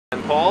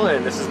Paul,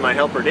 and this is my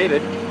helper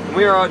David, and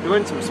we are out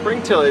doing some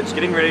spring tillage,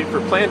 getting ready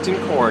for planting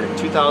corn in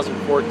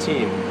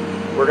 2014.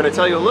 We're going to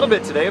tell you a little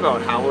bit today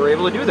about how we're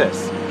able to do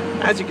this.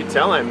 As you can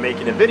tell, I'm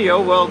making a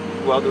video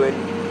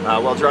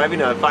while driving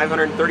a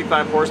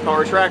 535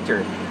 horsepower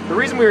tractor. The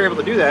reason we were able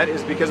to do that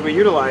is because we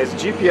utilize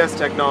GPS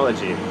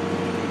technology.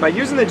 By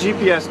using the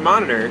GPS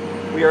monitor,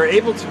 we are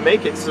able to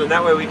make it so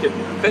that way we can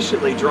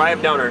efficiently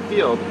drive down our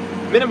field,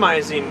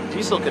 minimizing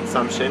diesel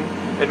consumption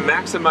and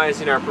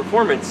maximizing our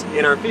performance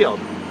in our field.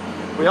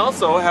 We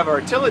also have our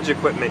tillage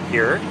equipment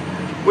here,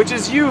 which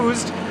is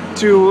used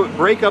to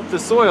break up the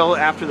soil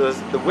after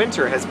the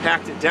winter has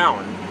packed it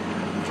down.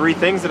 3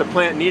 things that a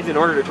plant needs in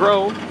order to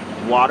grow: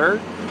 water,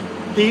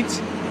 heat,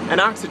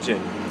 and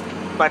oxygen.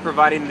 By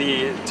providing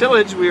the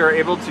tillage, we are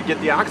able to get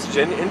the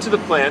oxygen into the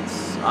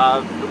plant's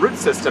root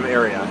system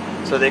area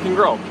so they can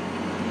grow.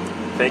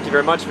 Thank you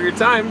very much for your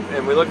time,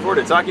 and we look forward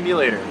to talking to you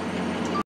later.